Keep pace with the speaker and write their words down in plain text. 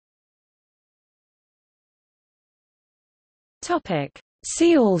Topic.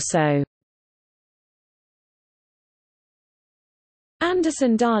 See also: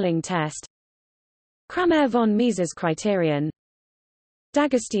 Anderson-Darling test, Cramer von Mises criterion,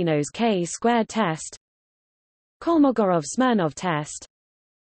 D'Agostino's K-squared test, Kolmogorov-Smirnov test,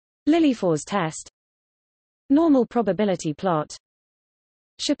 Lilliefors test, normal probability plot,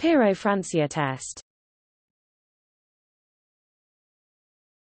 Shapiro-Francia test.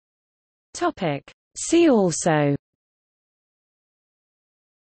 Topic. See also: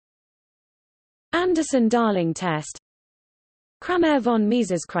 Anderson-Darling test, Cramer von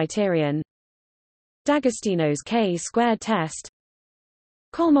Mises criterion, D'Agostino's K-squared test,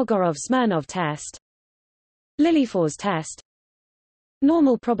 Kolmogorov-Smirnov test, Lilliefors test,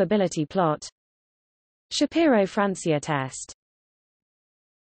 normal probability plot, Shapiro-Francia test.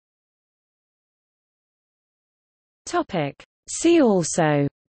 Topic. See also: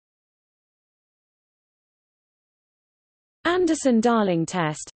 Anderson-Darling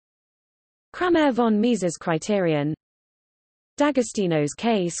test, Cramer von Mises criterion, D'Agostino's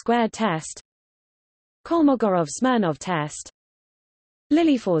K-squared test, Kolmogorov-Smirnov test,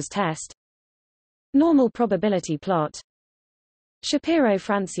 Lilliefors test, normal probability plot,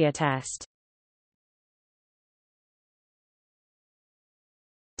 Shapiro-Francia test.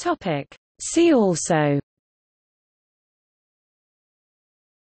 Topic. See also: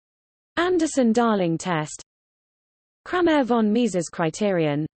 Anderson-Darling test, Cramer von Mises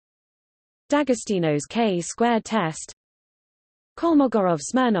criterion, D'Agostino's K-squared test,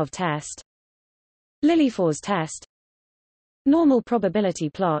 Kolmogorov-Smirnov test, Lilliefors test, normal probability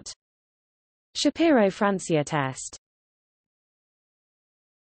plot, Shapiro-Francia test.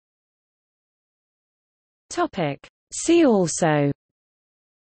 Topic. See also: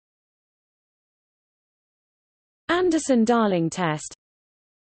 Anderson-Darling test,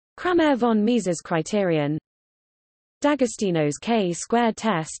 Cramer von Mises criterion, D'Agostino's K-squared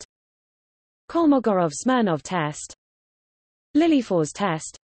test, Kolmogorov-Smirnov test, Lilliefors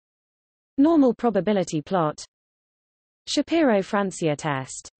test, normal probability plot, Shapiro-Francia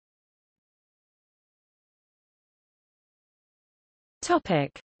test.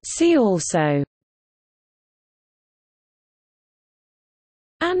 Topic. See also: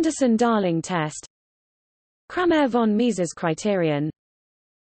 Anderson-Darling test, Cramer von Mises criterion,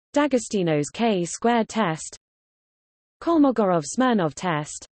 D'Agostino's K-squared test, Kolmogorov-Smirnov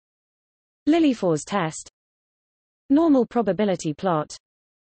test, Lilliefors test, normal probability plot,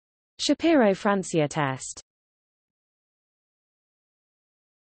 Shapiro-Francia test.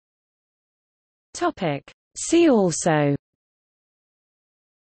 Topic. See also: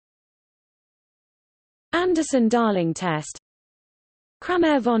 Anderson-Darling test,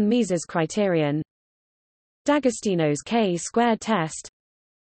 Cramer von Mises criterion, D'Agostino's K-squared test,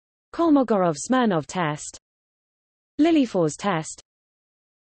 Kolmogorov-Smirnov test, Lilliefors test,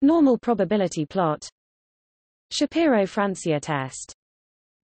 normal probability plot, Shapiro-Francia test.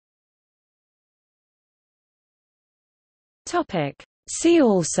 Topic. See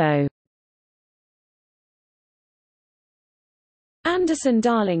also: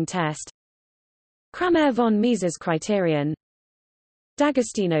 Anderson-Darling test, Cramer von Mises criterion,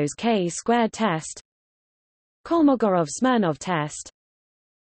 D'Agostino's K-squared test, Kolmogorov-Smirnov test,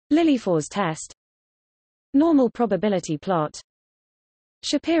 Lilliefors test, normal probability plot,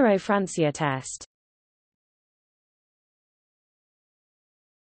 Shapiro-Francia test.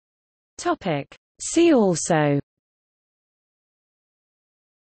 Topic. See also: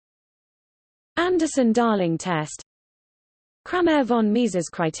 Anderson-Darling test, Cramer von Mises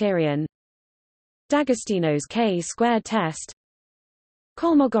criterion, D'Agostino's K-squared test,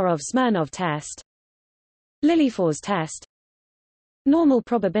 Kolmogorov-Smirnov test, Lilliefors test, normal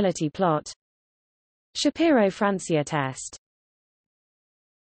probability plot, Shapiro-Francia test.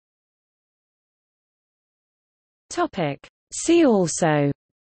 Topic. See also: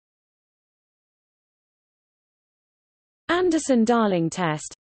 Anderson-Darling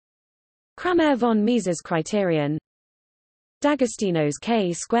test, Cramer von Mises criterion, D'Agostino's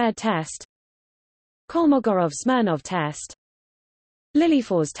K-squared test, Kolmogorov-Smirnov test,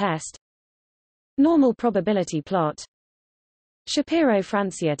 Lilliefors test, normal probability plot,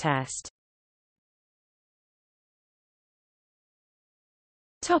 Shapiro-Francia test.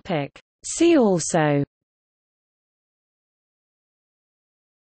 Topic. See also: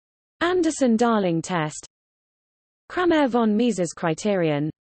 Anderson-Darling test, Cramer von Mises criterion,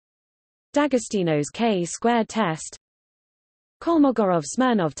 D'Agostino's K-squared test,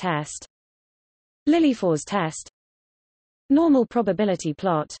 Kolmogorov-Smirnov test, Lilliefors test, normal probability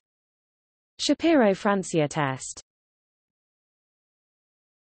plot, Shapiro-Francia test.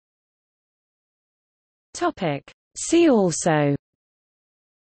 Topic. See also: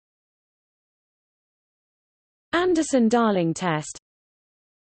 Anderson-Darling test,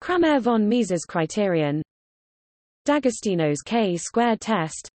 Kramer von Mises criterion, D'Agostino's K-squared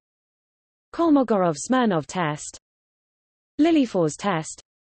test, Kolmogorov-Smirnov test, Lilliefors test,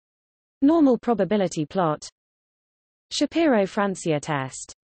 normal probability plot, Shapiro-Francia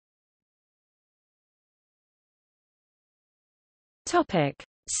test. Topic.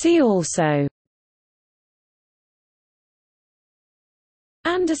 See also: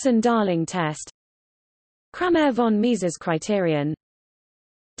 Anderson-Darling test, Kramer von Mises criterion,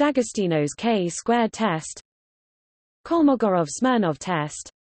 D'Agostino's K-squared test, Kolmogorov-Smirnov test,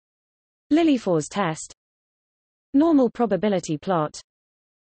 Lilliefors test, normal probability plot,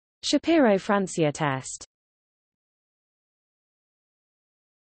 Shapiro-Francia test.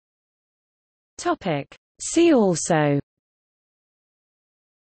 Topic. See also: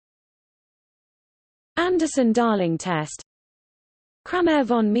 Anderson-Darling test, Kramer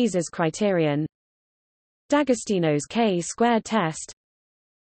von Mises criterion, D'Agostino's K-squared test,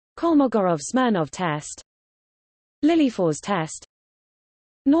 Kolmogorov-Smirnov test, Lilliefors test,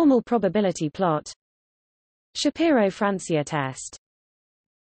 normal probability plot, Shapiro-Francia test.